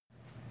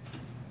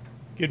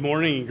Good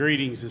morning and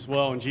greetings as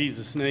well in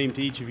Jesus' name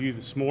to each of you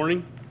this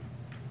morning.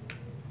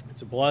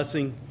 It's a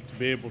blessing to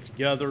be able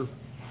together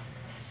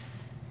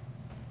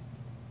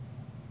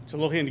to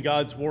look into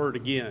God's Word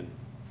again.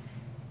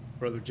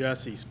 Brother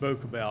Jesse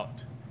spoke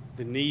about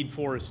the need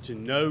for us to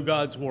know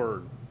God's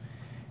Word.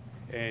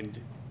 And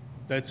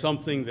that's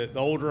something that the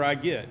older I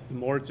get, the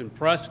more it's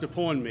impressed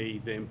upon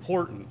me, the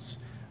importance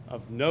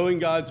of knowing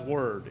God's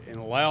Word and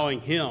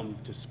allowing Him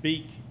to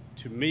speak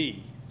to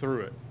me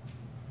through it.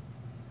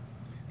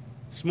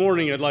 This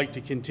morning, I'd like to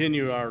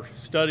continue our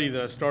study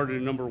that I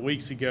started a number of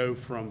weeks ago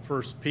from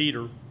 1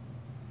 Peter.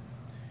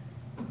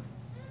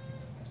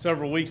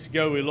 Several weeks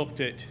ago, we looked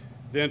at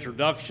the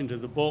introduction to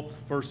the book,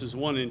 verses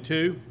 1 and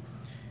 2.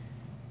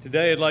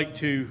 Today, I'd like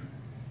to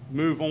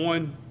move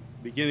on,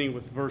 beginning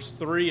with verse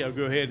 3. I'll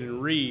go ahead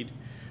and read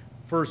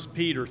 1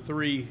 Peter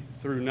 3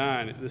 through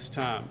 9 at this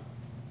time.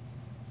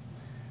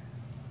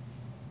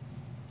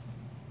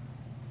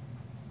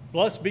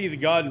 Blessed be the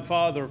God and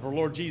Father of our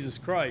Lord Jesus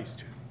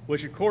Christ,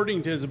 which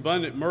according to his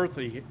abundant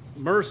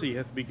mercy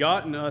hath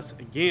begotten us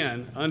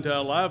again unto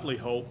a lively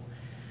hope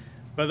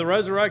by the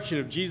resurrection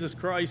of Jesus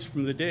Christ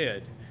from the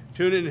dead,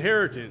 to an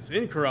inheritance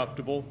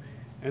incorruptible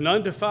and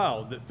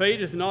undefiled, that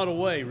fadeth not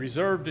away,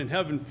 reserved in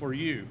heaven for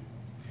you,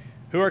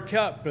 who are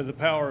kept by the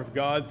power of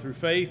God through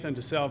faith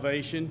unto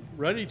salvation,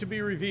 ready to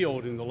be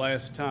revealed in the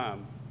last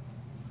time.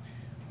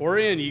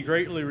 Wherein ye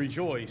greatly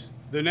rejoice,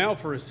 though now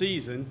for a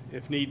season,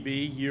 if need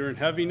be, ye are in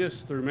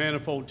heaviness through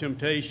manifold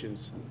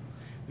temptations,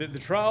 that the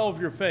trial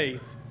of your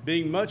faith,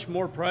 being much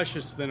more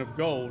precious than of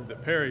gold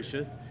that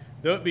perisheth,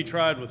 though it be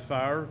tried with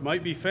fire,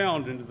 might be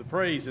found unto the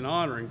praise and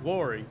honor and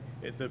glory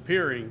at the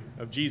appearing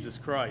of Jesus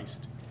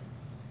Christ,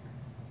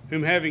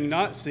 whom having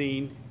not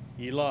seen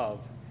ye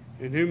love,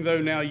 in whom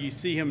though now ye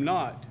see him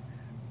not,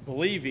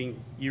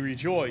 believing ye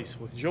rejoice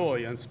with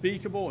joy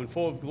unspeakable and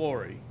full of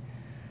glory,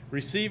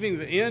 receiving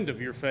the end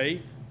of your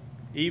faith,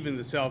 even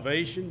the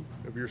salvation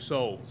of your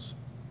souls.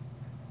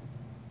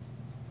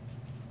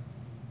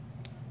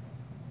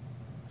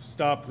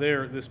 Stop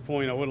there at this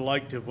point. I would have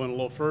liked to have went a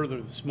little further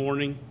this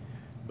morning,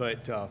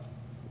 but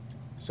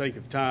sake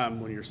of time,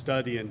 when you're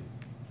studying,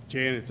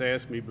 Janet's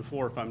asked me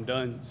before if I'm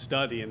done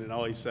studying, and I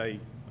always say,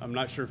 I'm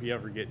not sure if you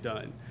ever get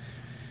done.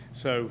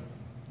 So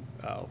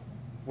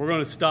we're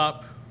going to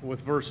stop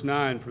with verse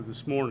 9 for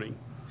this morning.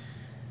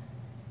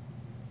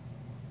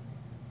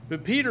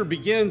 But Peter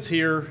begins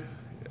here,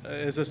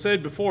 as I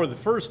said before, the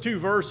first two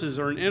verses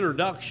are an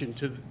introduction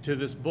to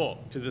this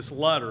book, to this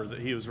letter that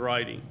he was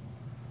writing.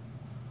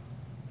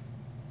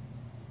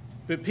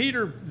 But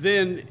Peter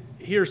then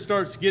here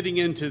starts getting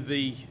into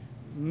the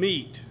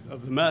meat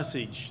of the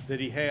message that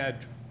he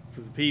had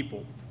for the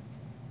people.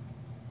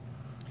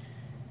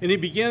 And he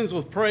begins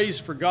with praise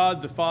for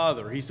God the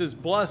Father. He says,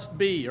 blessed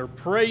be, or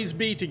praise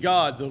be to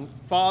God, the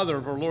Father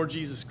of our Lord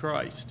Jesus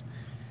Christ.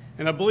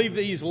 And I believe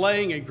that he's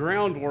laying a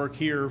groundwork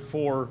here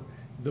for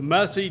the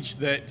message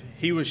that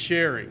he was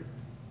sharing.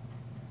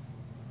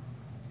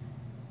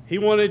 He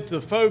wanted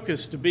the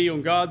focus to be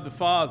on God the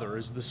Father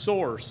as the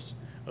source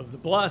of the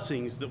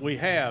blessings that we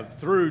have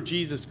through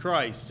Jesus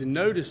Christ. And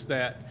notice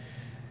that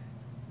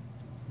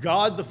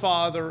God the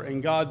Father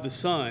and God the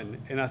Son,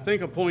 and I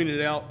think I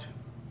pointed out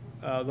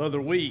the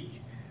other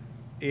week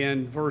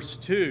in verse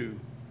 2,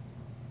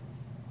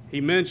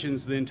 he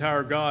mentions the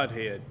entire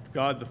Godhead,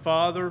 God the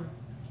Father,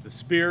 the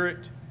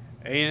Spirit,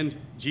 and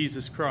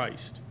Jesus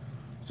Christ.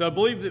 So I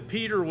believe that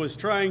Peter was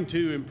trying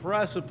to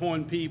impress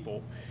upon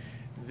people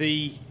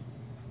the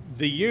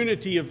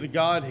unity of the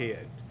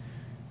Godhead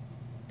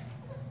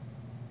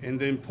and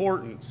the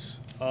importance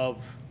of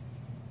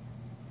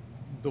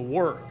the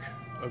work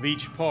of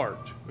each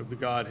part of the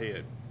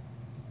Godhead.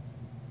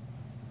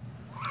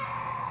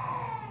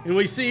 And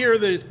we see here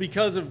that it's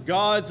because of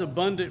God's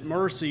abundant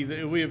mercy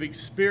that we have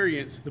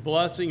experienced the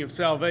blessing of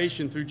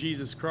salvation through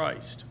Jesus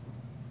Christ.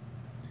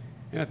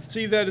 And I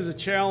see that as a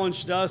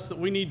challenge to us that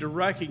we need to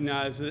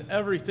recognize that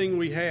everything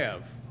we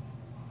have,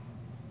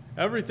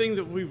 everything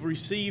that we've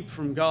received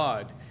from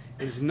God,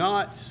 is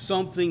not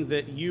something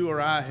that you or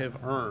I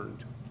have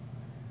earned,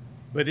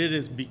 but it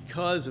is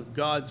because of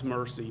God's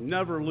mercy.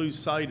 Never lose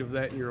sight of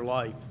that in your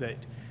life,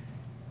 that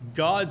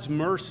God's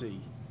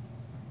mercy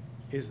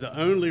is the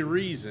only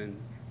reason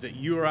that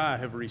you or I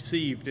have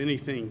received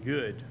anything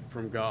good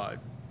from God.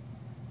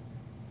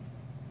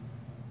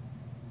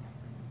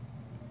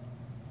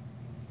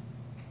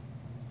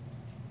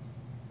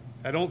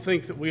 I don't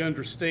think that we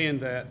understand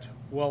that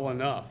well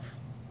enough.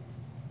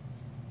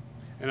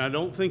 And I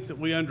don't think that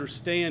we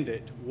understand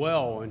it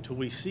well until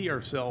we see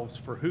ourselves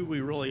for who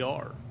we really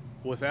are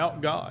without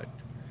God.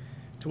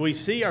 Till we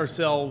see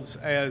ourselves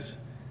as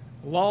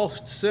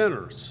lost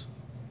sinners,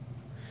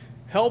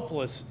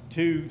 helpless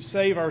to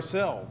save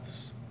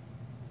ourselves,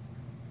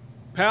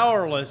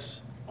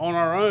 powerless on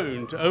our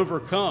own to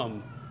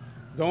overcome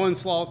the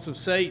onslaughts of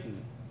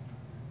Satan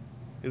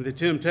and the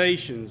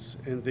temptations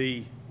and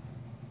the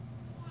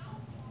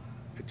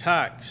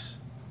attacks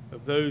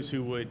of those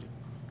who would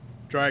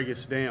drag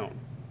us down.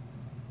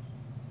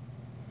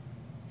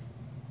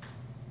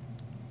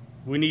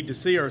 We need to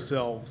see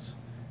ourselves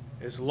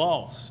as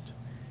lost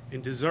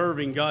and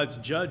deserving God's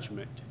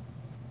judgment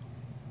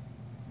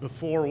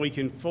before we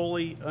can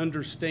fully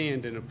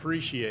understand and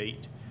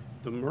appreciate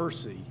the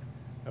mercy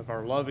of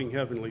our loving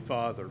Heavenly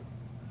Father.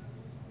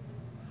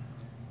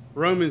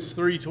 Romans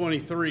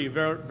 3:23,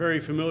 a very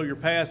familiar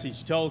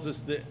passage, tells us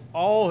that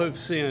all have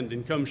sinned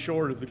and come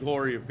short of the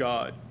glory of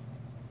God.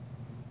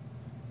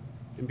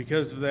 And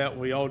because of that,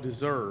 we all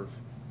deserve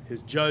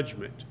His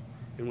judgment,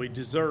 and we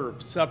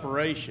deserve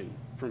separation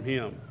from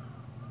Him.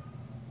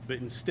 But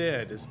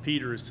instead, as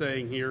Peter is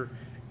saying here,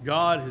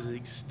 God has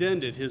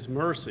extended His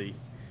mercy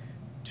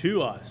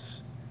to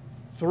us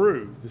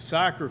through the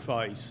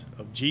sacrifice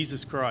of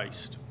Jesus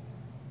Christ.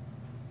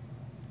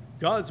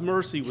 God's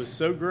mercy was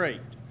so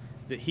great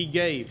that He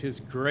gave His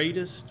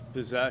greatest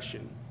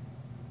possession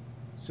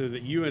so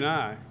that you and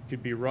I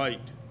could be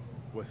right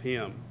with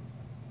Him.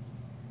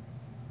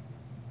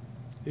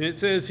 And it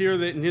says here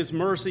that in His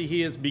mercy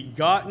He has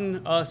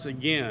begotten us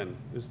again,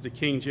 is the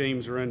King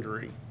James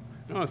rendering.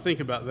 I want to think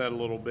about that a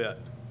little bit.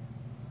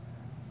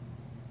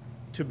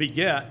 To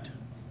beget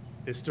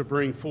is to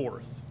bring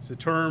forth. It's a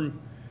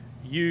term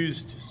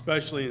used,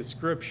 especially in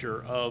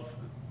Scripture, of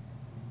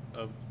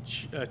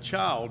a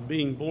child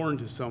being born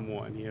to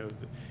someone. You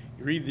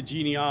read the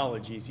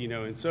genealogies,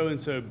 and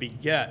so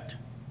beget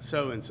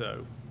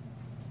so-and-so.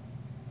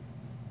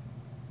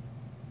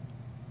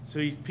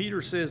 So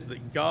Peter says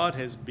that God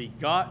has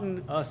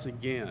begotten us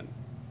again.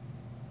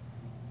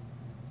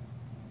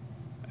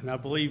 And I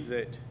believe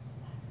that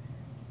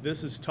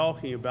this is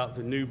talking about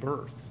the new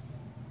birth.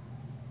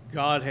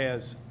 God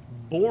has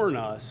born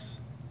us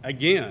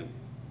again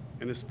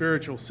in a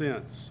spiritual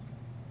sense.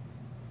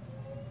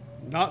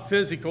 Not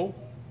physical,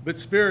 but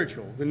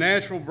spiritual. The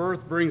natural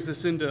birth brings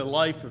us into a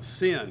life of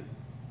sin.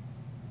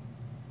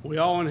 We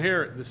all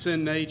inherit the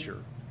sin nature.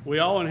 We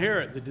all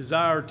inherit the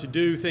desire to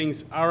do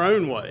things our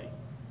own way.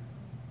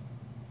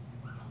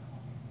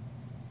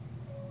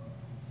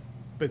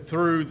 But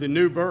through the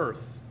new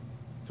birth,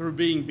 through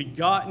being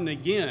begotten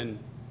again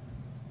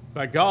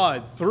by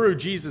God through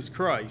Jesus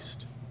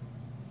Christ,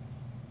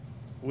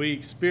 we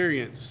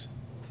experience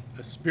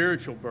a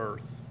spiritual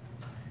birth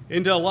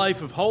into a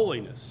life of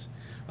holiness,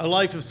 a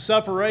life of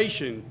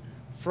separation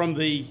from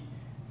the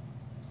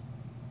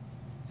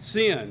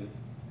sin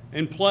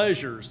and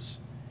pleasures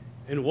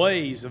and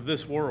ways of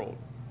this world.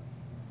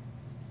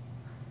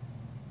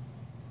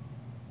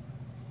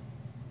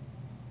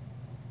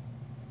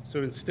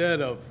 So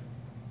instead of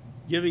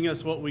giving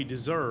us what we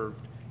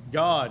deserved,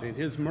 God in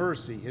His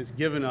mercy has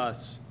given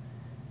us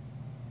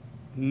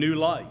new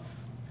life,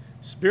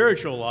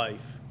 spiritual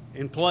life,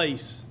 in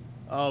place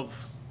of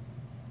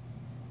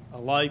a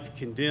life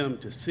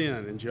condemned to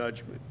sin and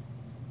judgment.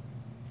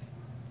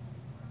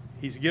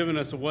 He's given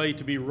us a way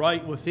to be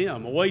right with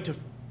Him,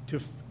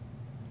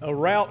 a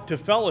route to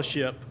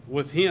fellowship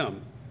with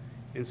Him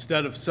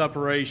instead of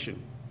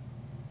separation,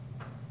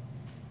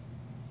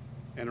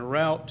 and a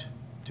route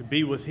to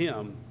be with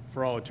Him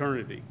for all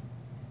eternity.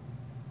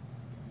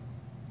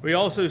 We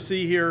also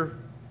see here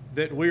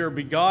that we are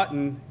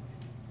begotten,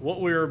 what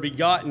we are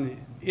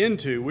begotten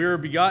into. We are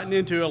begotten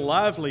into a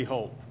lively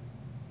hope.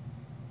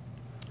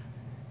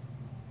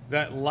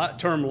 That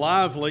term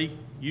lively,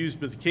 used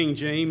by the King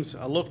James,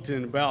 I looked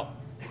in about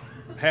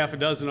half a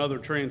dozen other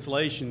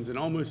translations, and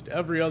almost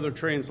every other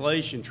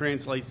translation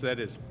translates that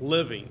as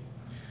living.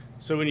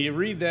 So when you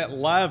read that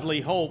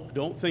lively hope,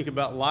 don't think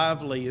about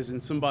lively as in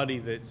somebody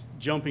that's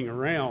jumping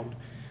around,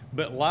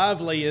 but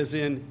lively as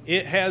in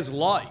it has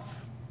life.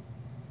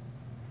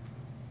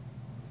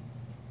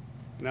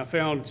 And I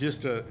found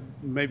just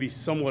maybe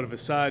somewhat of a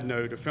side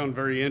note, I found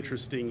very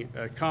interesting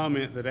a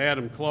comment that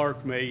Adam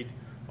Clark made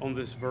on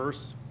this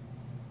verse.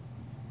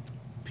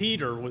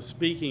 Peter was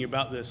speaking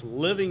about this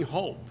living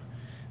hope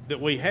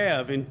that we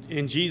have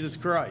in Jesus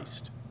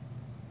Christ.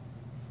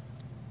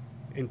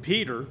 And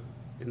Peter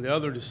and the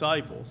other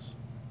disciples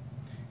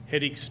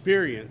had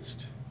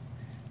experienced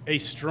a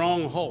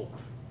strong hope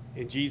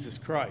in Jesus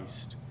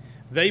Christ.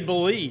 They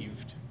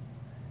believed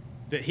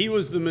that He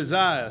was the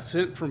Messiah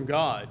sent from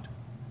God,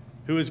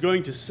 who was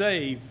going to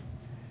save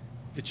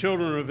the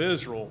children of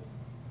Israel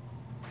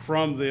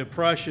from the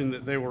oppression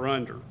that they were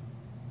under.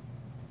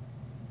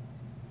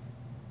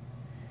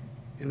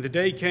 And the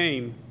day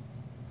came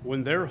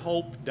when their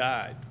hope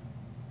died.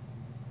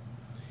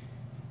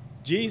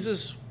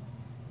 Jesus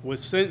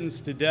was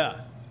sentenced to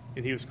death,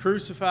 and He was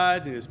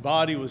crucified, and His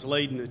body was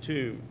laid in a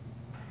tomb.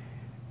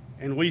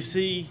 And we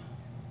see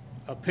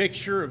a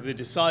picture of the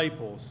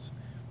disciples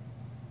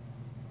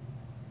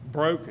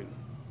broken.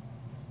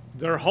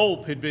 Their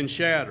hope had been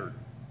shattered.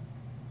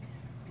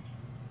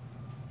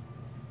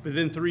 But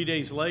then 3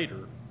 days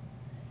later,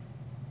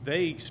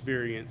 they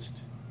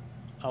experienced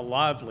a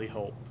lively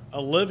hope, a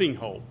living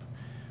hope.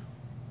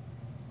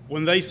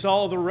 When they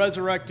saw the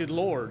resurrected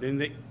Lord,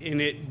 and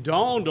it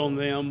dawned on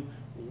them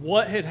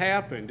what had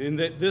happened and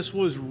that this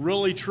was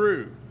really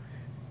true,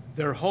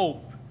 their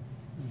hope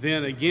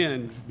then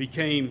again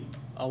became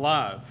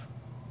alive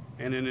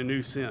and in a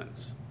new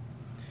sense.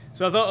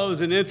 So I thought it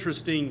was an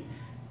interesting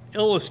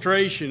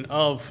illustration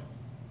of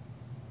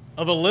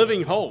a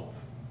living hope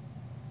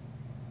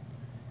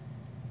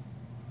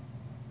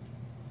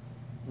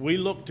we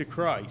look to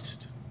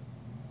Christ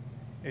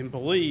and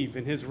believe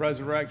in his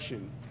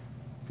resurrection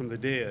from the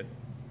dead.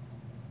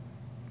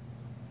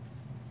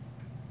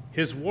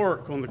 His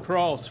work on the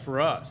cross for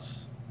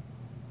us,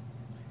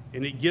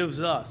 and it gives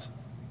us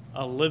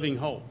a living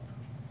hope.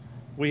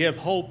 We have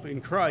hope in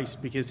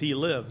Christ because he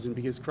lives, and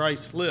because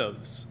Christ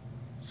lives,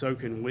 so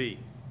can we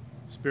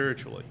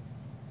spiritually.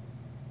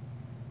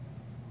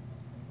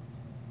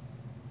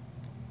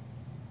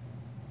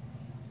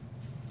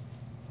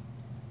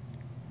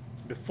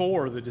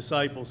 Before, the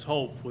disciples'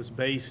 hope was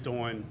based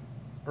on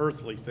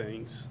earthly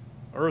things,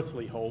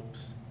 earthly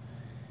hopes.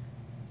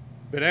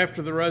 But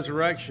after the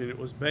resurrection, it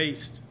was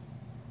based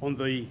on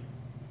the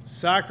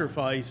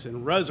sacrifice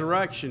and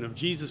resurrection of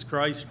Jesus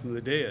Christ from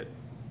the dead.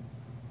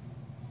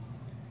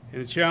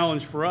 And the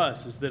challenge for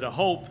us is that a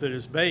hope that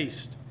is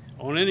based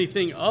on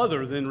anything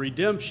other than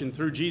redemption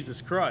through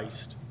Jesus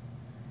Christ,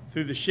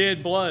 through the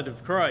shed blood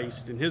of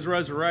Christ and his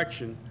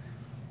resurrection,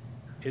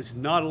 is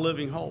not a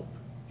living hope.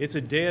 It's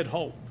a dead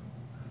hope.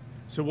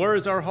 So where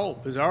is our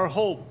hope? Is our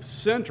hope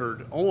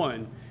centered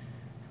on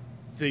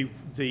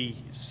the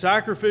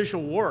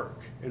sacrificial work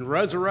and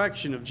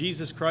resurrection of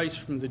Jesus Christ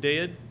from the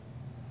dead?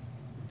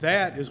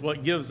 That is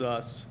what gives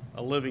us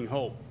a living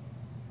hope.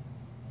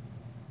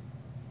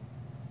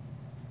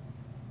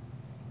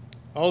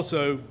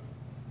 Also,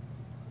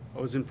 I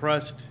was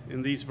impressed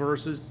in these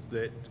verses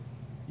that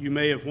you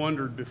may have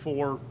wondered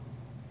before.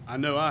 I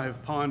know I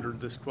have pondered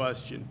this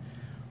question.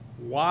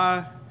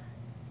 Why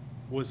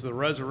was the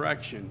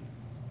resurrection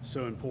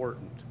so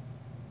important?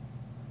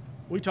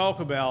 We talk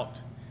about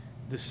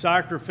the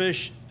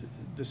sacrifice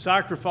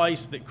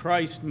that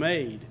Christ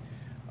made,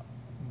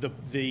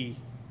 the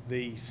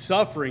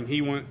suffering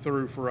he went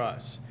through for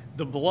us,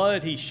 the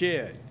blood he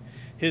shed,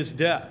 his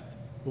death.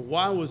 But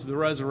why was the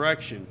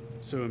resurrection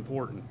so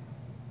important?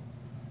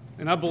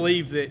 And I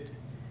believe that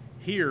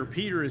here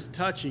Peter is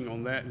touching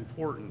on that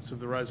importance of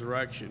the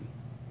resurrection,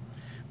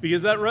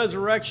 because that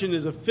resurrection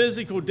is a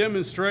physical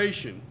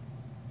demonstration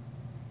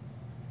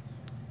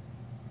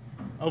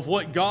of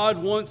what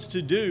God wants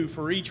to do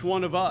for each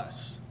one of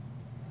us.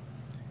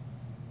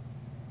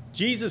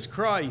 Jesus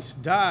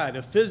Christ died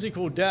a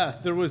physical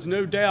death. There was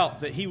no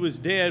doubt that he was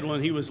dead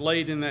when he was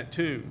laid in that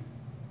tomb.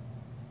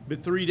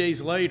 But 3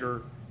 days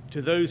later,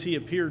 to those he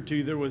appeared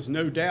to, there was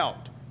no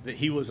doubt that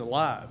he was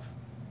alive.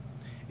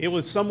 It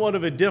was somewhat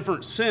of a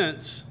different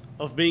sense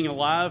of being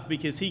alive,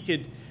 because he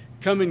could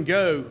come and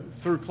go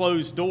through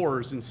closed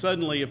doors and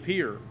suddenly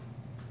appear.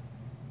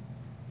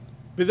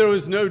 But there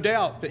was no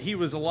doubt that he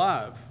was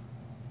alive.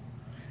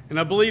 And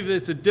I believe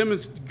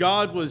that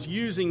God was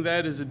using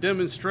that as a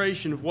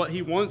demonstration of what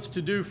he wants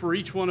to do for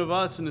each one of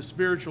us in a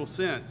spiritual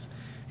sense.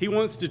 He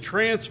wants to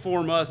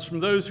transform us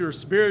from those who are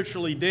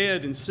spiritually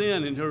dead in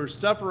sin and who are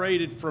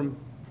separated from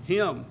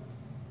him,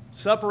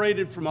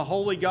 separated from a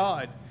holy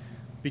God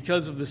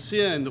because of the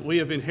sin that we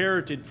have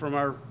inherited from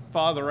our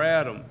father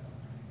Adam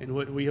and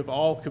what we have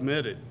all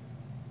committed.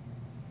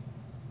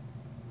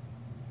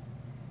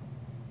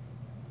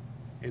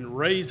 And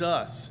raise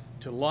us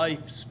to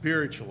life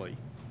spiritually,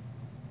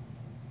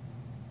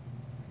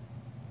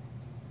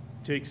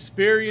 to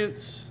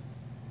experience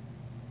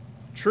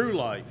true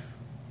life,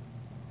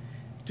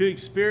 to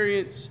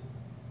experience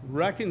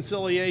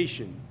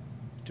reconciliation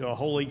to a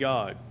holy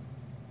God.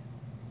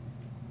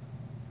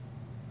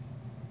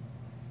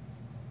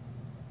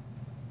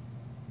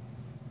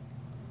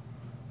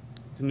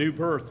 The new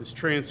birth is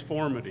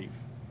transformative.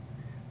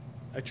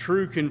 A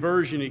true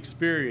conversion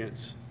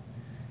experience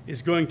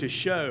is going to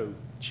show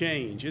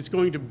change. It's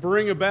going to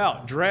bring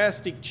about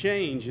drastic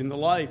change in the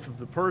life of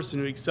the person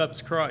who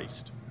accepts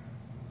Christ.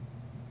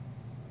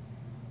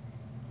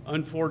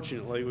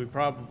 Unfortunately, we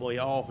probably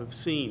all have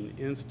seen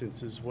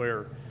instances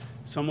where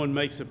someone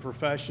makes a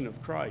profession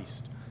of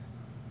Christ,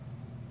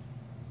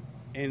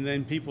 and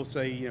then people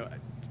say,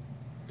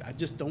 I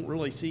just don't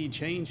really see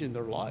change in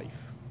their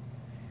life.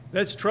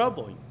 That's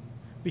troubling,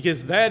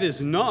 because that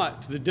is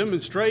not the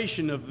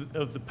demonstration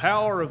of the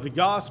power of the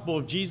gospel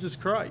of Jesus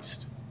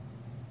Christ.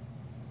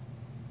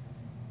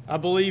 I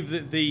believe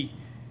that the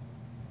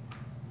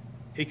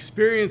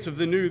experience of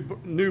the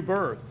new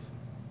birth,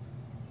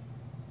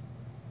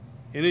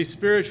 in a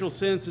spiritual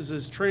sense, is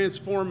as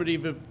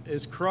transformative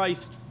as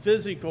Christ's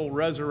physical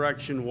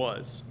resurrection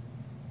was.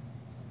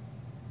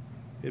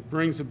 It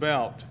brings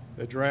about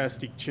a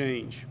drastic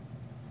change.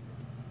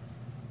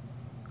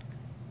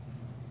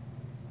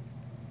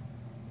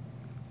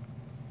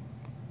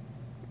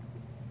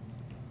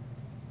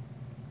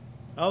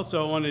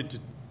 Also, I wanted to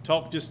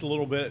talk just a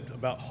little bit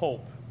about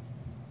hope.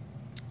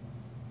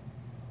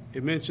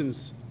 It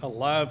mentions a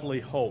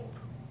lively hope.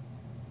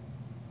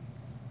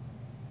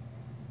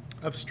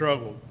 I've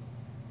struggled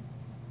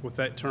with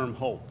that term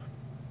hope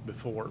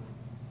before,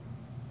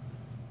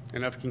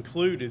 and I've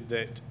concluded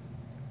that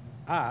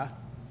I,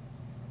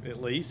 at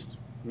least,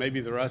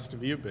 maybe the rest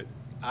of you, but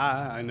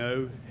I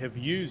know, have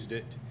used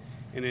it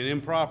in an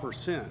improper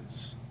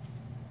sense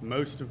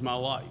most of my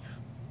life.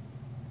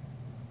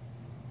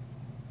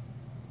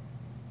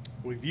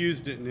 We've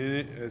used it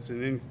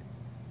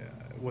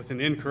with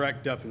an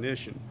incorrect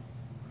definition.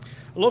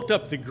 I looked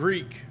up the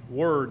Greek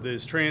word that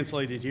is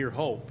translated here,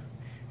 hope,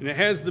 and it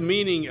has the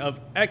meaning of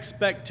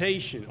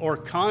expectation or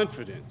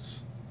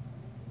confidence.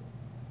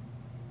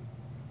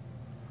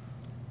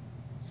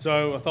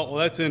 So I thought, well,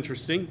 that's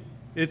interesting.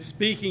 It's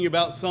speaking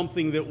about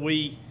something that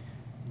we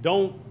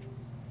don't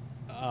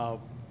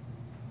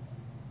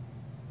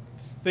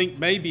think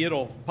maybe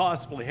it'll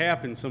possibly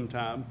happen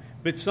sometime,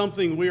 but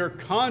something we are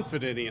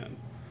confident in.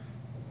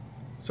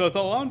 So I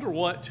thought, I wonder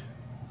what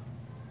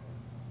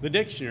the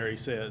dictionary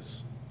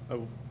says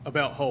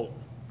about hope.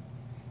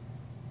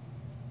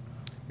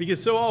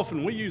 Because so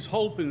often we use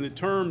hope in the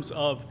terms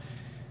of,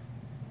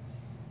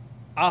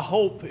 I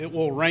hope it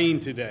will rain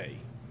today.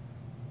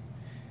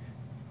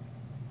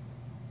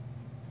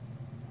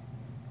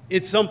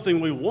 It's something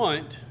we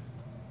want,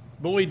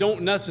 but we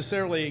don't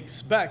necessarily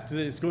expect that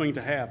it's going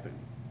to happen.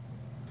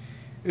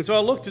 And so I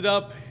looked it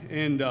up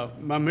in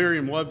my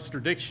Merriam-Webster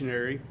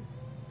dictionary,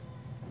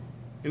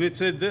 and it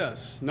said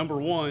this: number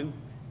one,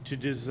 to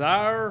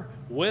desire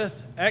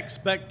with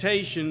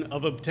expectation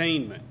of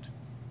obtainment.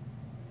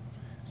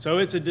 So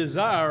it's a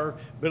desire,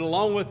 but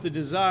along with the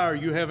desire,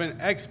 you have an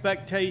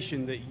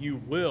expectation that you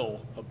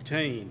will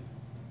obtain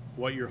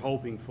what you're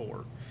hoping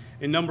for.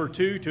 And number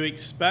two, to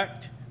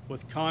expect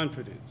with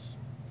confidence.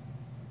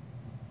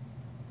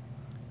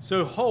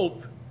 So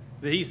hope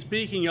that he's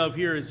speaking of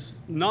here is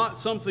not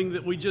something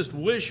that we just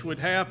wish would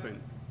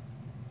happen,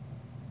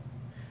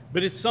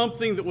 but it's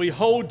something that we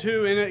hold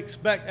to in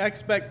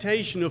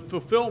expectation of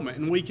fulfillment.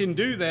 And we can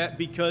do that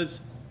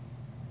because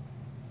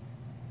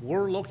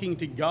we're looking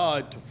to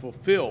God to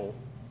fulfill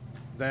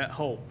that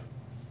hope.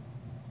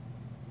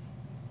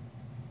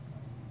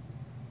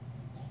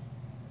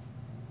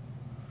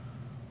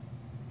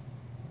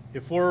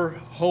 If we're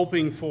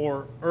hoping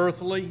for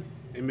earthly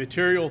and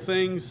material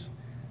things,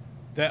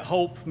 that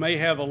hope may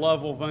have a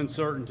level of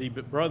uncertainty.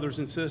 But brothers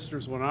and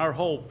sisters, when our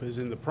hope is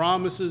in the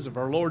promises of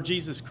our Lord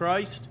Jesus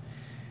Christ,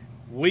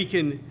 we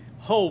can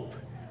hope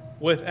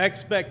with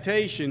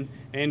expectation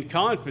and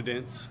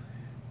confidence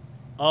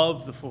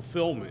of the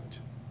fulfillment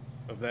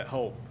of that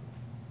hope.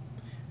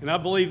 And I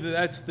believe that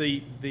that's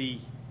the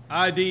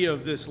idea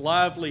of this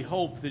lively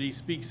hope that he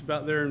speaks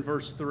about there in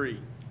verse 3.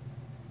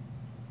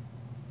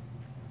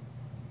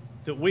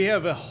 That we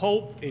have a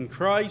hope in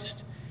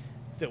Christ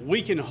that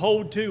we can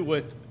hold to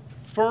with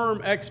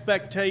firm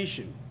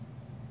expectation.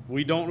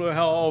 We don't know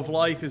how all of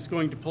life is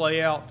going to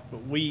play out,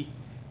 but we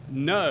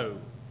know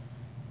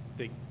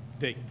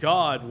that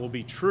God will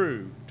be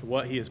true to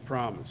what he has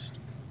promised.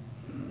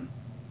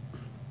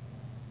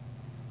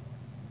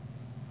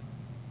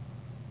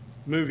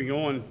 Moving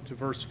on to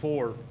verse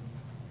 4,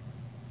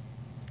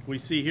 we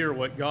see here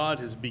what God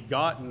has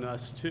begotten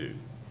us to,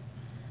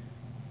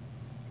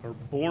 or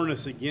born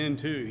us again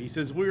to. He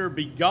says we are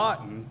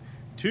begotten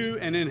to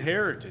an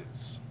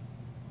inheritance,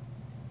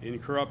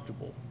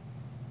 incorruptible.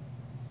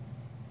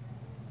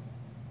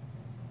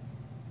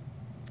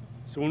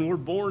 So when we're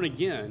born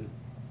again,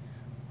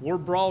 we're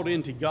brought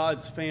into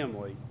God's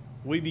family.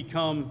 We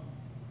become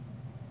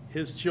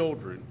his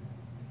children.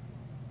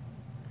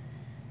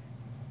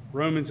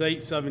 Romans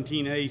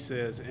 8:17a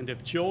says, and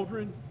if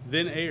children,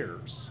 then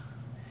heirs,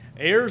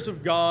 heirs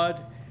of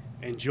God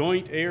and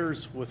joint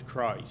heirs with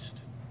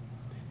Christ.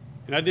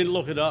 And I didn't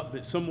look it up,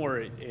 but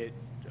somewhere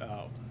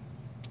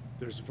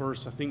there's a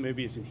verse, I think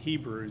maybe it's in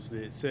Hebrews,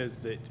 that it says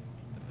that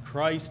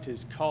Christ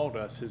has called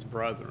us his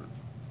brethren.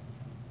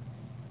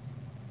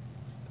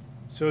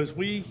 So as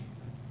we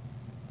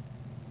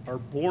are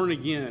born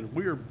again,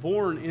 we are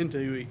born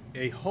into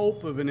a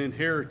hope of an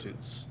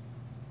inheritance,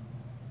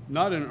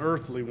 not an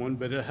earthly one,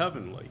 but a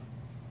heavenly.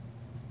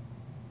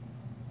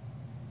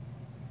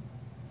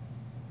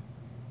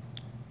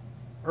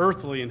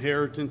 Earthly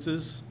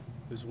inheritances,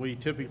 as we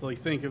typically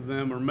think of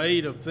them, are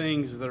made of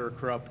things that are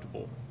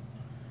corruptible.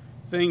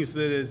 Things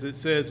that, as it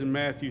says in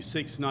Matthew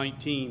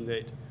 6:19,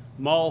 that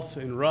moth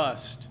and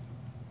rust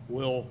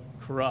will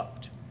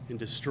corrupt and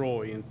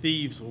destroy, and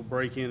thieves will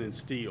break in and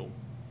steal.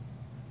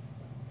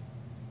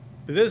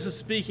 But this is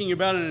speaking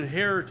about an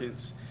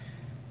inheritance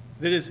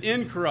that is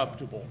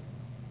incorruptible.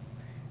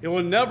 It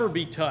will never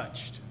be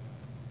touched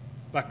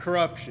by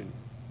corruption,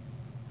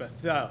 by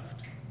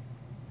theft.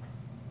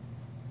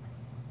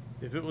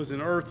 If it was an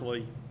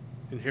earthly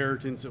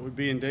inheritance, it would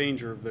be in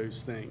danger of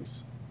those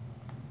things.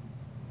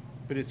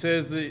 But it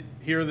says that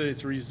here that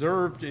it's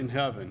reserved in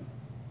heaven,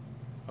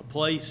 a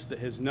place that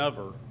has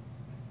never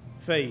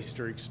faced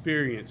or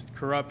experienced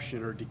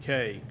corruption or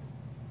decay.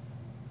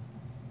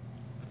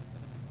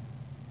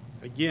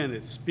 Again,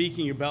 it's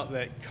speaking about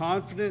that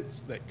confidence,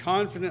 that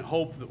confident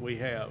hope that we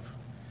have,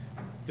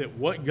 that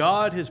what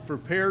God has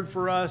prepared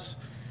for us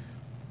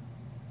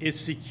is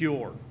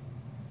secure.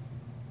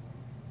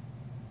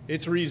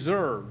 It's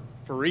reserved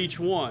for each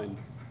one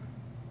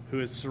who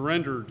has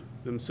surrendered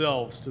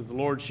themselves to the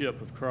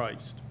lordship of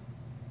Christ.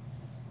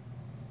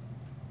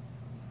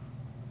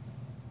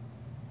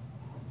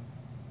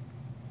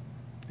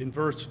 In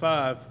verse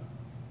 5,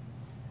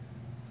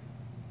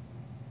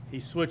 he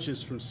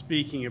switches from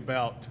speaking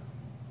about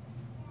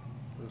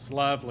this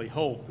lively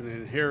hope and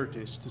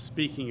inheritance to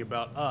speaking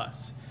about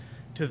us.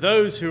 to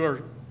those who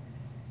are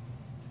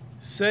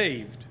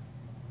saved,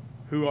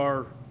 who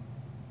are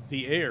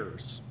the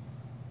heirs.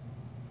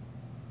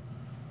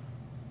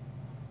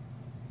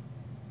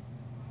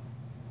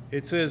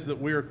 It says that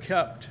we are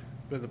kept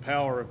by the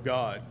power of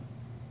God.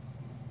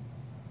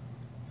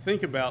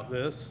 Think about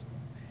this.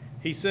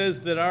 He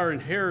says that our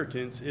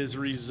inheritance is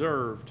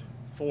reserved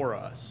for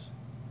us.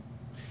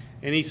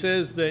 And he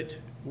says that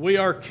we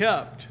are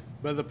kept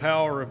by the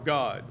power of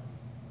God.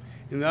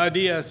 And the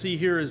idea I see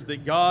here is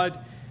that God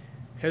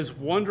has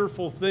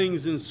wonderful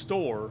things in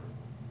store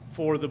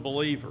for the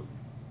believer.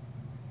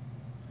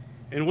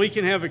 And we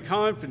can have a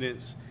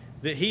confidence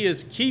that he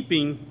is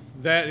keeping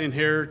that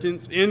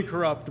inheritance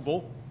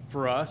incorruptible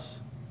for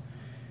us.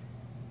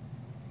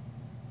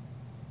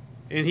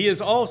 And he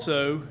is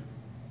also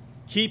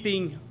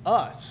keeping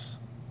us.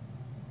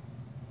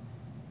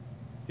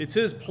 It's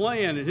his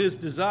plan and his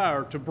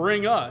desire to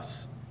bring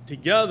us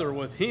together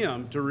with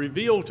him to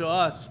reveal to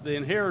us the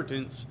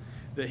inheritance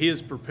that he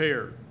has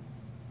prepared.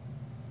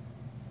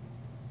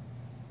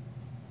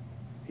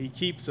 He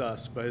keeps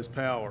us by his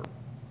power.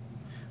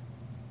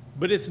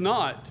 But it's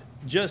not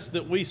just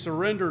that we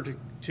surrender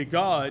to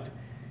God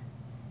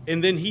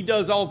and then he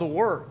does all the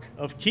work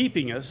of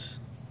keeping us,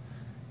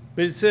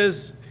 but it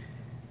says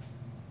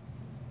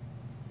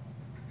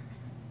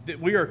that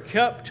we are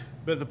kept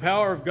by the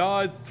power of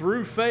God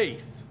through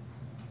faith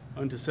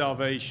unto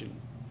salvation.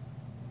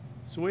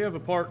 So we have a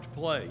part to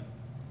play.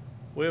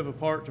 We have a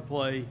part to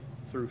play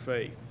through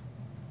faith,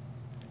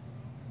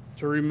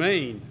 to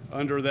remain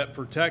under that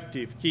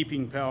protective,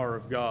 keeping power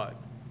of God.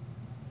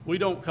 We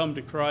don't come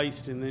to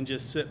Christ and then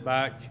just sit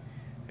back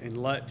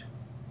and let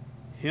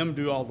him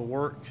do all the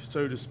work,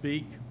 so to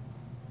speak.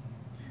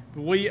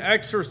 But we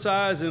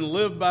exercise and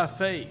live by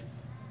faith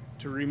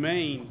to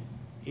remain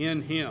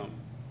in him.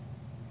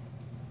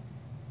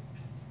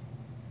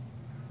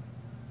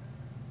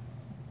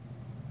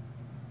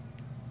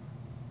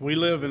 We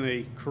live in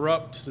a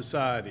corrupt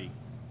society.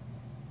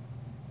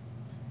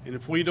 And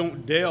if we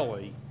don't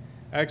daily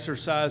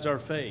exercise our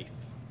faith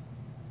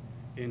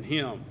in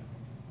him,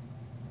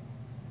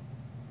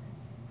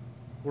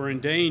 we're in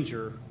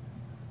danger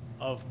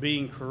of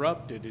being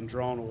corrupted and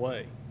drawn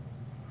away.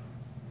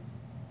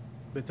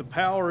 But the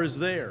power is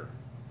there.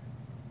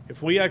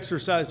 If we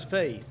exercise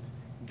faith,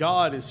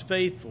 God is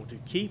faithful to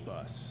keep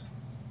us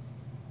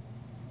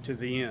to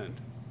the end.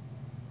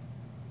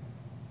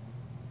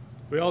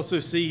 We also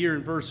see here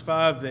in verse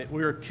 5 that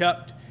we are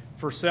kept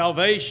for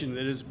salvation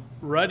that is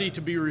ready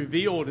to be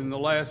revealed in the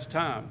last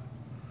time.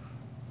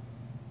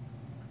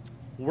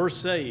 We're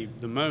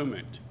saved the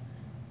moment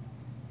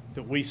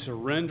that we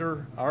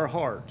surrender our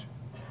heart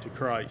to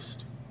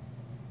Christ.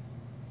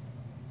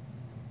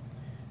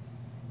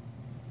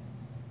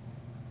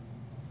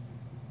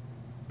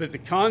 But the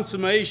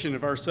consummation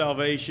of our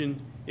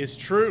salvation is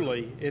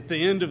truly at the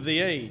end of the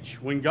age,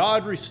 when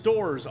God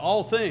restores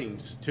all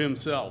things to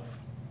himself.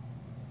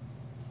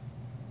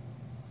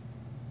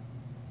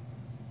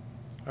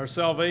 Our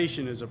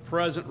salvation is a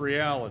present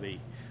reality.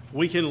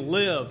 We can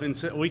live and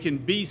we can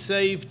be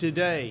saved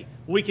today.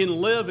 We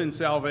can live in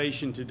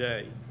salvation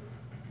today.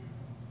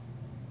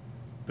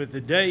 But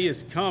the day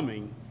is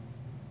coming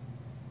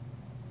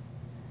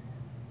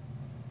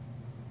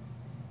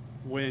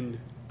when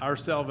our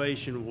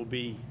salvation will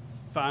be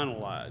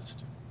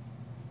finalized,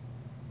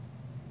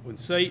 when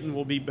Satan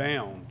will be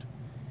bound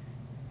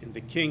and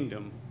the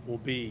kingdom will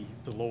be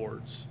the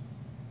Lord's.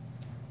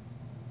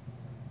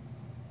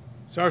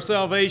 So our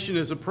salvation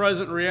is a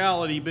present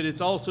reality, but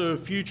it's also a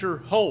future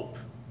hope.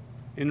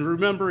 And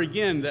remember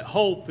again that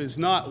hope is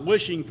not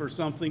wishing for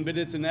something, but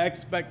it's an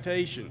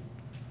expectation.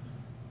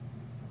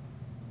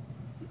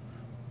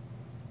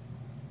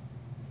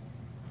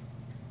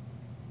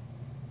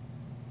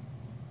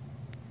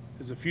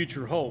 As a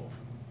future hope,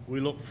 we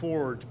look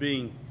forward to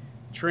being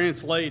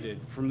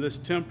translated from this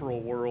temporal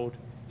world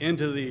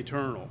into the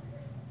eternal,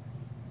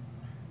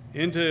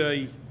 into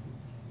a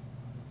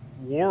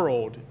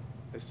world,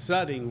 a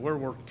setting where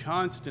we're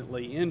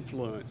constantly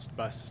influenced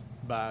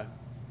by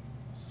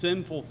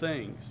sinful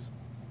things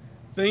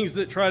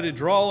that try to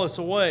draw us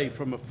away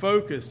from a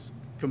focus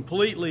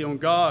completely on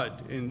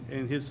God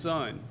and his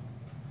Son,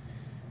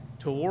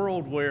 to a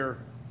world where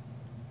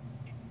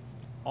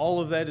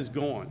all of that is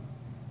gone.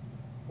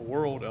 A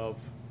world of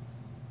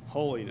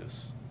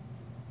holiness.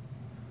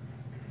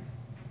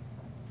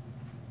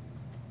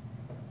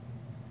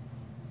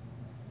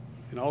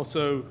 And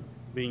also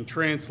being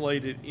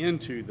translated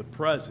into the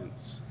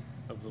presence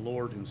of the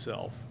Lord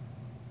himself.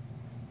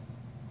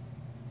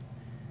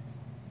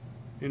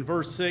 In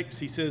verse 6,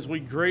 he says, we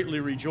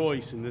greatly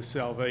rejoice in this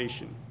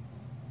salvation.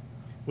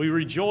 We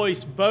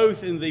rejoice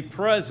both in the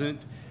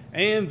present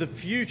and the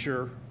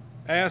future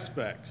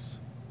aspects.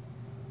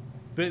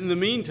 But in the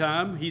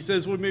meantime, he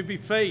says we may be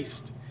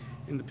faced,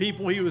 and the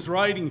people he was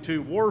writing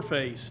to were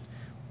faced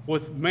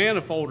with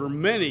manifold or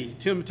many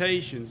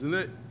temptations.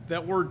 And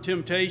that word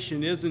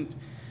temptation isn't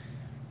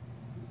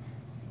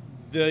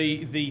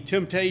the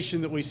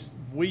temptation that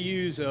we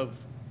use of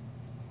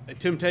a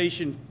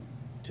temptation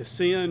to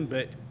sin,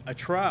 but a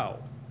trial.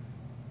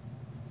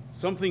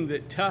 something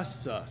that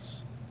tests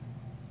us.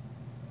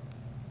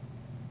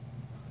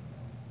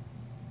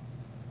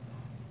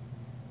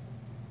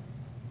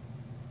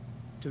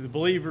 To the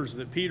believers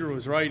that Peter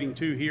was writing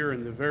to here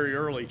in the very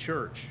early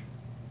church,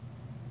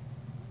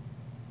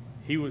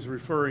 he was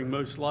referring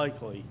most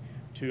likely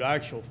to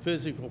actual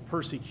physical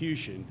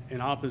persecution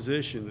and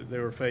opposition that they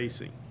were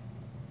facing.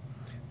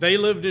 They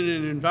lived in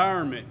an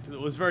environment that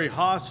was very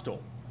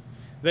hostile.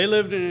 They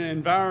lived in an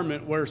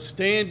environment where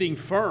standing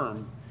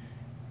firm,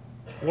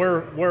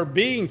 where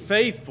being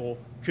faithful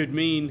could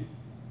mean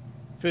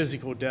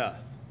physical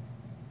death.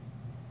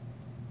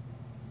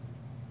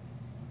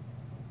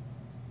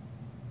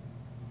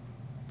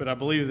 But I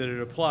believe that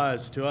it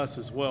applies to us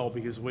as well,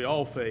 because we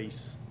all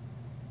face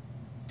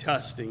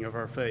testing of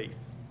our faith.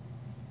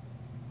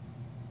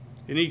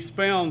 And he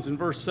expounds in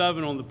verse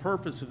 7 on the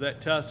purpose of that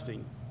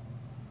testing.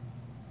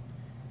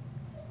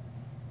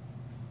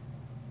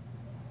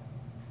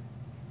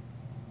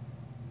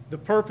 The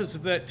purpose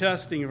of that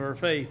testing of our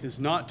faith is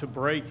not to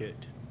break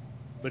it,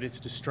 but it's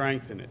to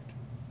strengthen it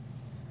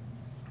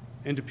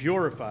and to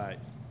purify it.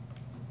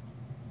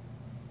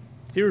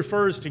 He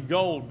refers to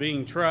gold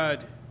being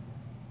tried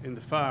in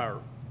the fire.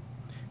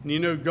 And you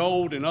know,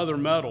 gold and other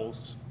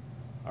metals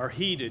are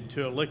heated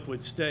to a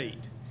liquid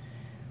state.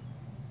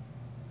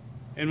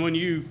 And when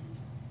you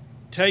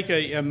take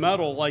a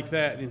metal like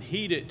that and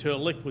heat it to a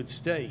liquid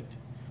state,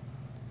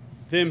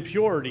 the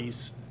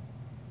impurities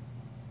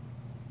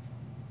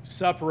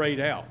separate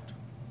out,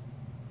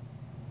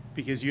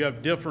 because you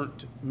have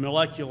different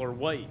molecular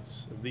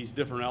weights of these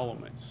different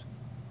elements.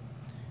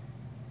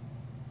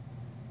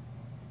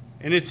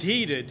 And it's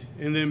heated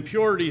and the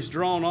impurities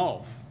drawn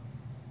off.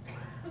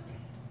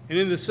 And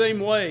in the same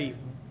way,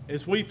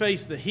 as we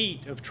face the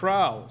heat of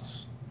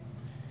trials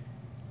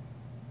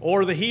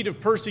or the heat of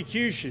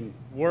persecution,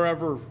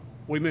 wherever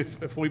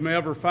if we may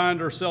ever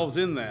find ourselves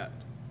in that,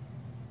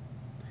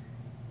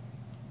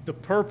 the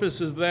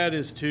purpose of that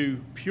is to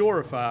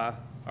purify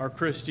our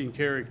Christian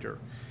character,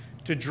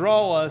 to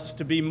draw us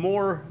to be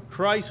more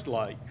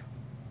Christ-like.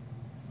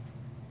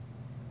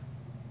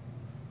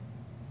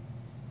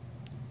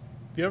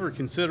 Have you ever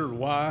considered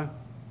why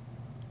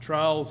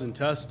trials and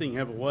testing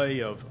have a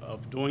way of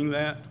doing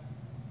that?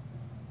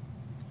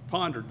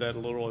 Pondered that a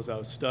little as I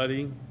was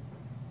studying.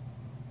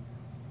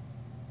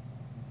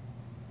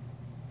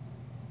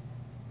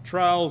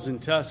 Trials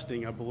and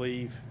testing, I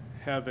believe,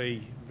 have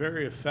a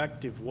very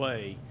effective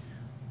way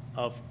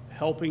of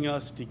helping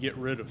us to get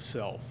rid of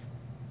self.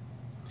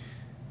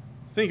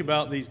 Think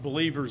about these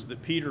believers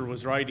that Peter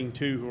was writing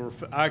to who were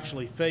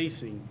actually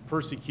facing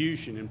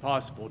persecution and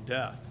possible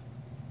death.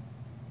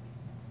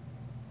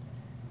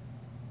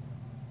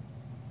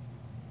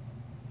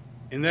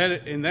 In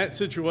that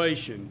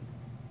situation,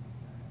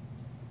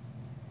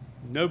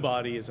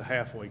 nobody is a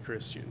halfway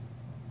Christian.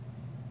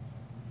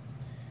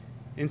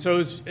 And so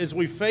as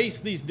we face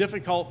these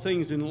difficult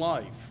things in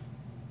life,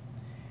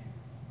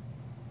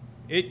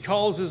 it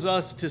causes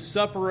us to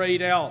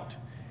separate out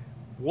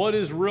what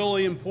is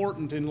really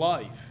important in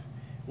life,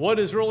 what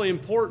is really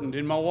important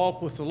in my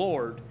walk with the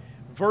Lord,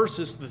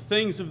 versus the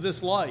things of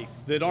this life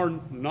that are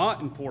not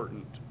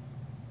important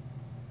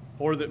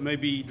or that may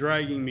be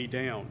dragging me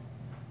down.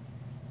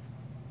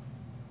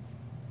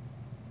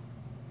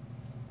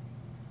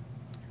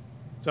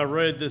 As I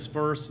read this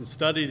verse and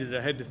studied it,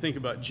 I had to think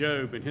about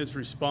Job and his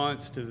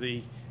response to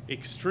the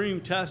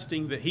extreme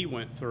testing that he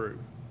went through.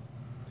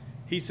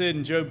 He said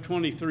in Job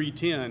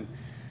 23:10,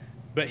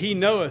 "But he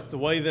knoweth the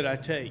way that I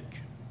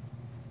take.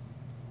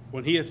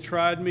 When he hath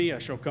tried me, I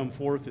shall come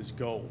forth as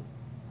gold."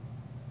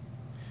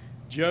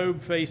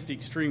 Job faced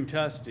extreme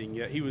testing,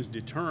 yet he was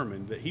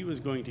determined that he was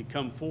going to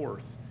come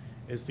forth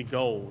as the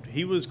gold.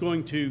 He was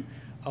going to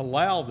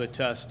allow the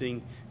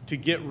testing to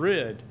get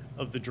rid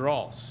of the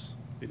dross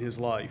in his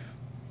life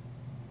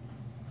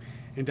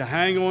and to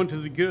hang on to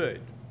the good.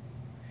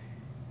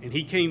 And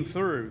he came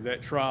through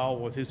that trial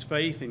with his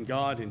faith in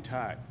God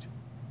intact.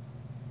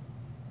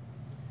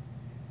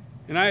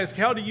 And I ask,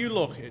 how do you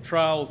look at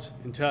trials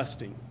and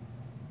testing?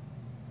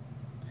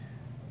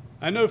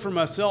 I know for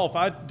myself,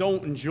 I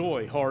don't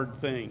enjoy hard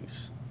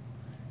things.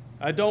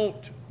 I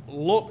don't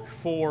look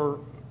forward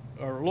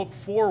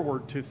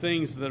to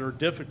things that are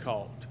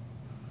difficult.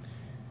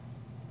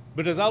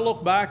 But as I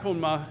look back on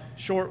my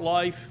short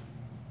life,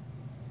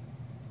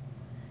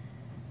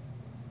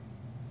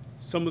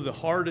 some of the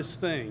hardest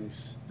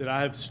things that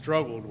I have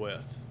struggled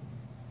with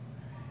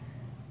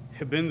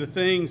have been the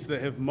things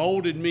that have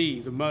molded me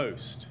the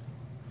most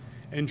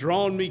and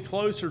drawn me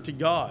closer to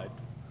God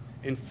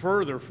and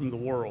further from the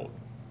world.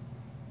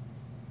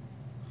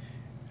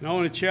 And I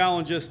want to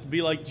challenge us to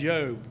be like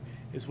Job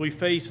as we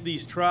face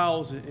these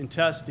trials and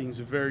testings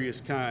of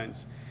various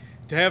kinds,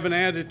 to have an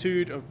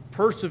attitude of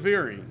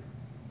perseverance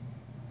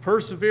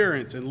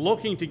and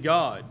looking to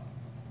God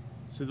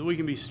so that we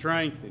can be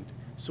strengthened,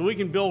 so we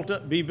can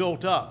be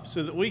built up,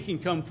 so that we can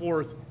come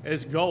forth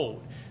as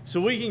gold,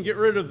 so we can get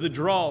rid of the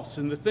dross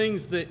and the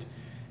things that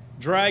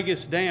drag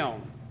us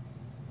down,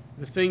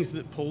 the things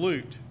that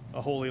pollute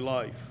a holy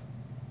life.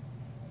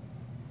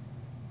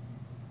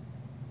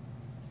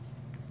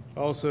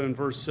 Also in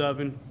verse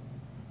 7,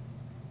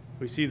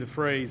 we see the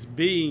phrase,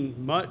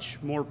 being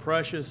much more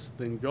precious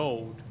than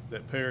gold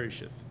that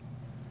perisheth.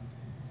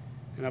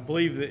 And I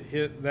believe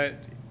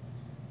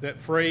that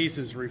phrase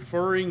is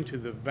referring to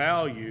the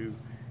value,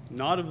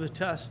 not of the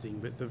testing,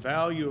 but the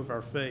value of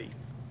our faith.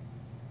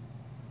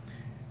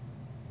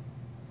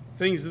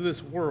 Things of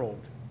this world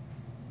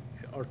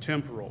are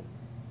temporal.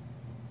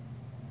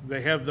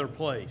 They have their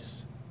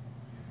place.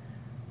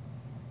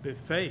 But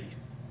faith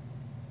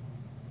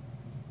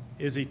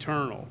is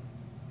eternal,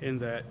 in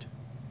that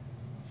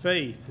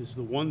faith is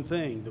the one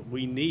thing that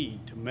we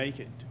need to make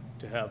it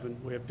to heaven.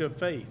 We have to have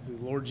faith in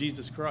the Lord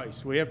Jesus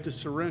Christ. We have to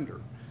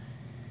surrender.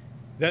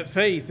 That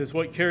faith is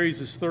what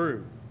carries us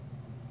through.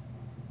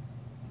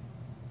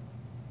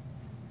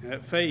 And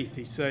that faith,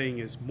 he's saying,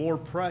 is more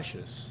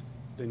precious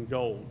than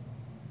gold.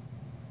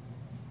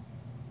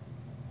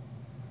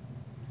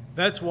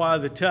 That's why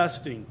the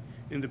testing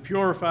and the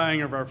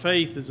purifying of our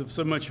faith is of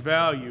so much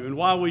value, and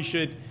why we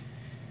should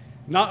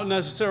not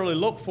necessarily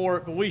look for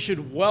it, but we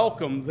should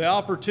welcome the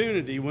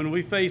opportunity when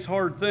we face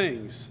hard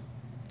things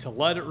to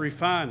let it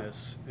refine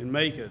us and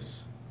make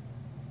us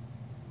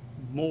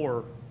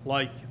more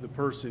like the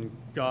person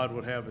God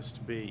would have us to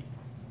be.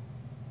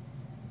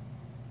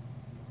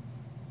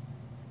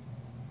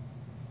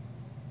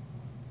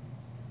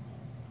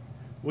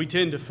 We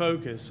tend to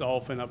focus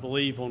often, I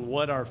believe, on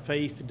what our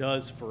faith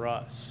does for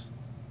us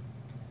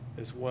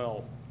as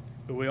well.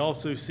 But we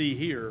also see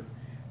here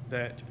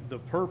that the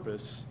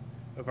purpose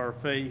of our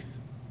faith,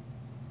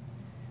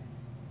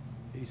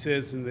 he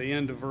says in the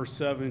end of verse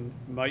 7,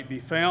 might be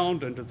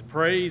found unto the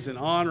praise and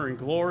honor and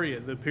glory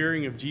at the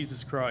appearing of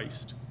Jesus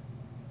Christ.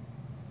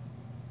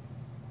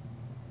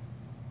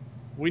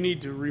 We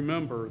need to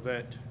remember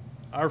that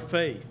our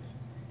faith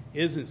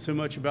isn't so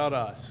much about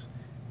us,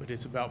 but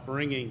it's about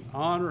bringing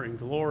honor and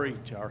glory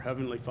to our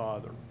Heavenly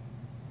Father.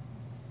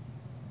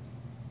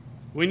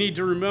 We need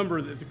to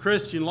remember that the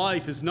Christian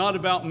life is not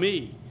about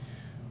me.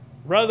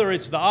 Rather,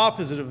 it's the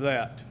opposite of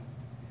that.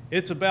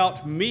 It's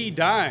about me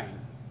dying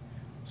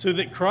so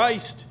that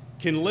Christ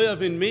can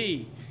live in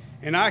me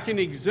and I can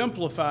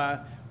exemplify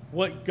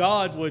what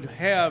God would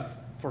have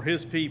for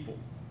His people,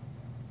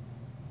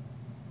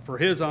 for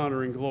His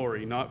honor and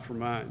glory, not for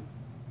mine.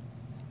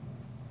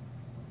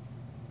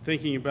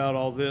 Thinking about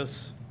all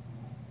this,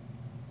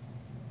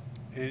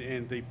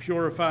 and the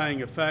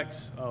purifying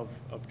effects of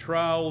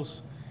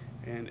trials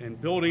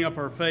and building up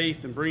our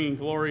faith and bringing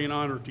glory and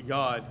honor to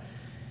God,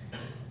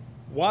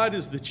 why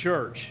does the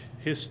church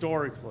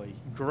historically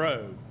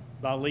grow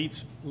by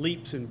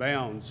leaps and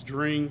bounds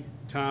during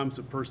times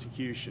of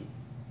persecution?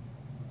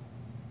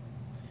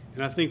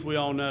 And I think we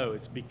all know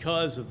it's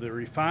because of the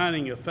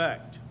refining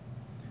effect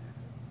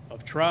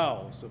of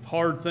trials, of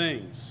hard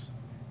things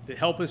that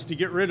help us to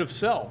get rid of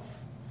self,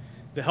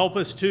 that help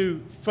us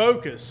to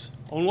focus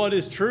on what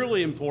is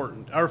truly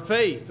important, our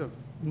faith of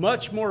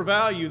much more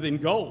value than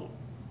gold.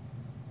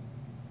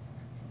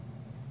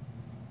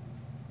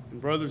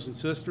 And brothers and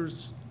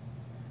sisters,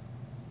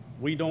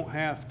 we don't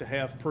have to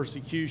have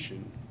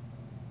persecution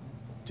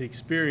to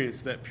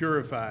experience that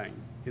purifying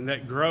and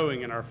that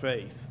growing in our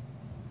faith.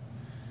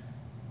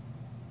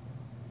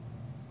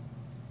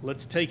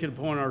 Let's take it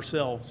upon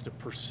ourselves to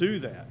pursue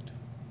that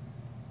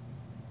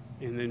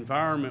in the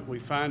environment we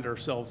find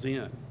ourselves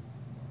in,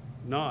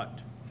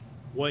 not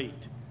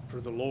wait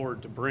for the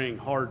Lord to bring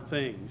hard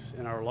things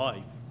in our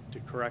life to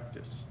correct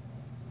us.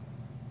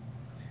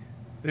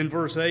 Then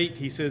verse 8,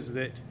 he says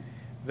that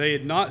they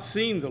had not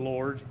seen the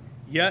Lord,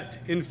 yet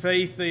in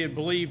faith they had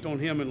believed on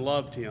Him and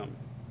loved Him.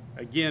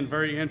 Again,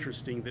 very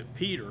interesting that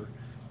Peter,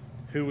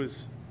 who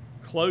was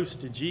close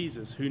to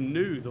Jesus, who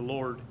knew the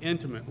Lord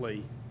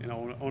intimately and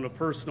on a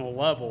personal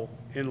level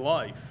in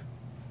life,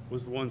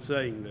 was the one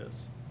saying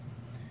this.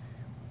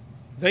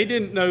 They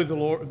didn't know the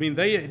Lord.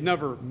 They had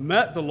never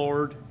met the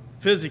Lord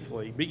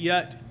physically, but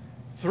yet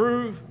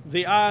through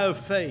the eye of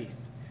faith,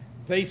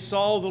 they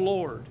saw the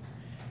Lord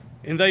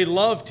and they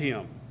loved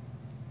Him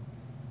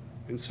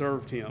and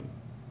served Him.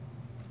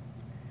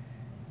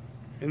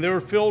 And they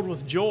were filled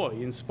with joy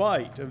in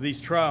spite of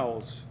these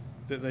trials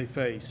that they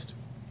faced,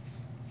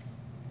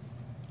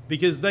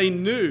 because they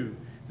knew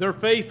their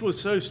faith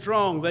was so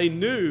strong. They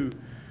knew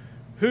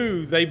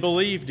who they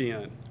believed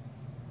in.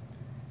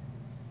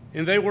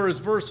 And they were, as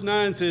verse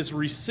 9 says,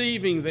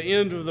 receiving the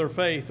end of their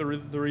faith, or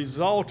the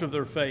result of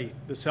their faith,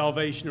 the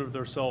salvation of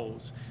their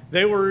souls.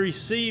 They were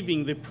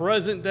receiving the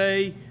present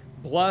day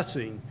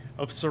blessing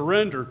of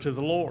surrender to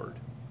the Lord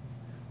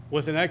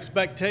with an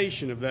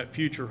expectation of that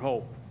future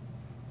hope.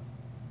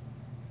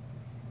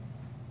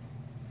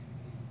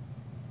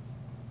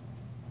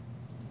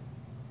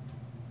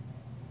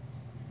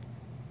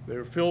 They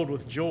were filled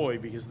with joy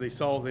because they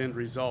saw the end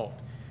result.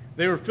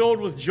 They were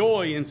filled with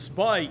joy in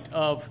spite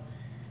of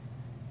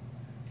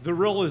the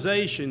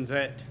realization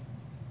that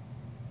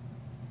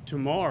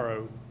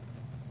tomorrow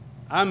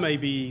I may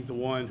be the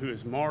one who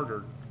is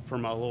martyred for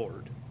my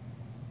Lord.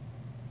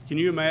 Can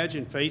you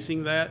imagine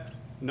facing that,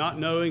 not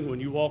knowing when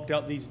you walked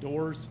out these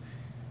doors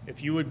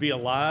if you would be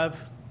alive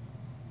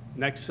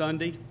next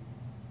Sunday?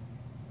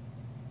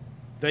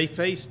 they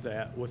faced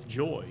that with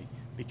joy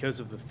because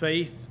of the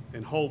faith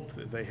and hope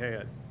that they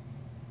had.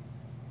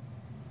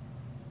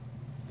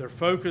 Their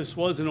focus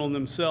wasn't on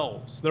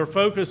themselves. Their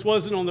focus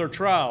wasn't on their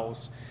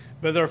trials,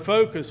 but their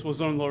focus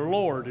was on their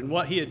Lord and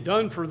what He had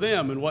done for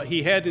them and what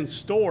He had in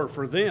store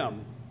for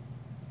them,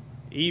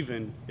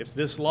 even if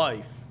this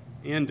life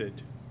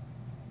ended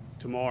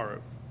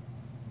tomorrow.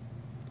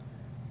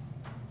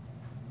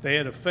 They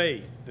had a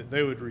faith that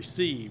they would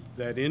receive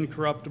that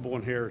incorruptible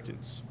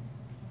inheritance.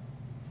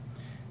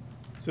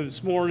 So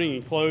this morning,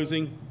 in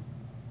closing,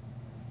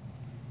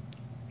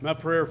 my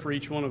prayer for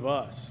each one of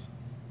us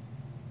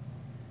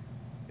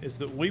is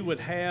that we would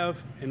have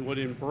and would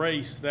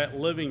embrace that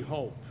living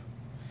hope,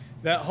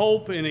 that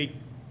hope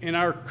in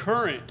our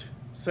current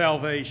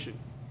salvation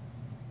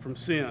from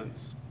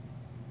sins,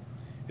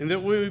 and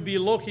that we would be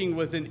looking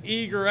with an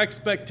eager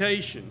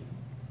expectation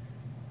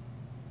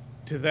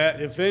to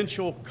that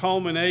eventual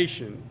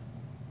culmination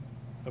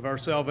of our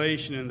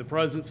salvation in the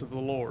presence of the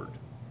Lord,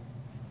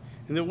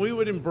 and that we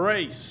would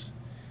embrace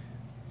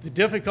the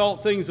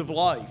difficult things of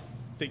life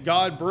that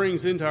God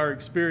brings into our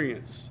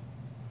experience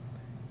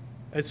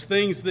as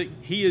things that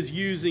He is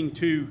using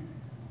to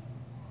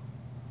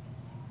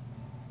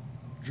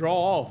draw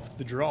off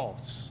the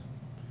dross,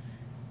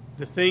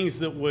 the things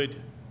that would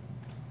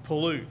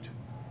pollute,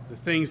 the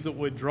things that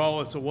would draw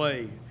us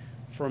away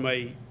from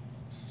a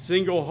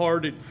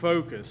single-hearted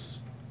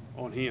focus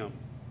on Him.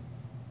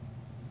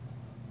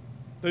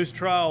 Those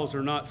trials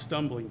are not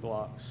stumbling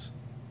blocks,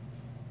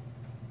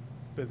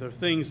 but they're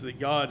things that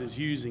God is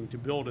using to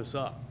build us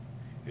up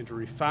and to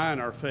refine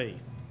our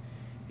faith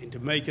and to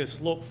make us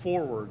look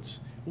forwards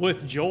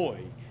with joy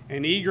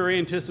and eager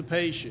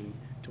anticipation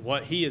to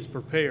what He has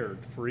prepared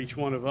for each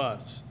one of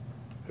us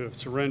who have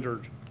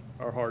surrendered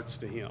our hearts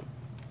to Him.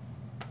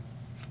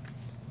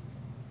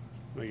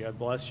 May God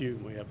bless you,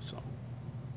 and we have a song.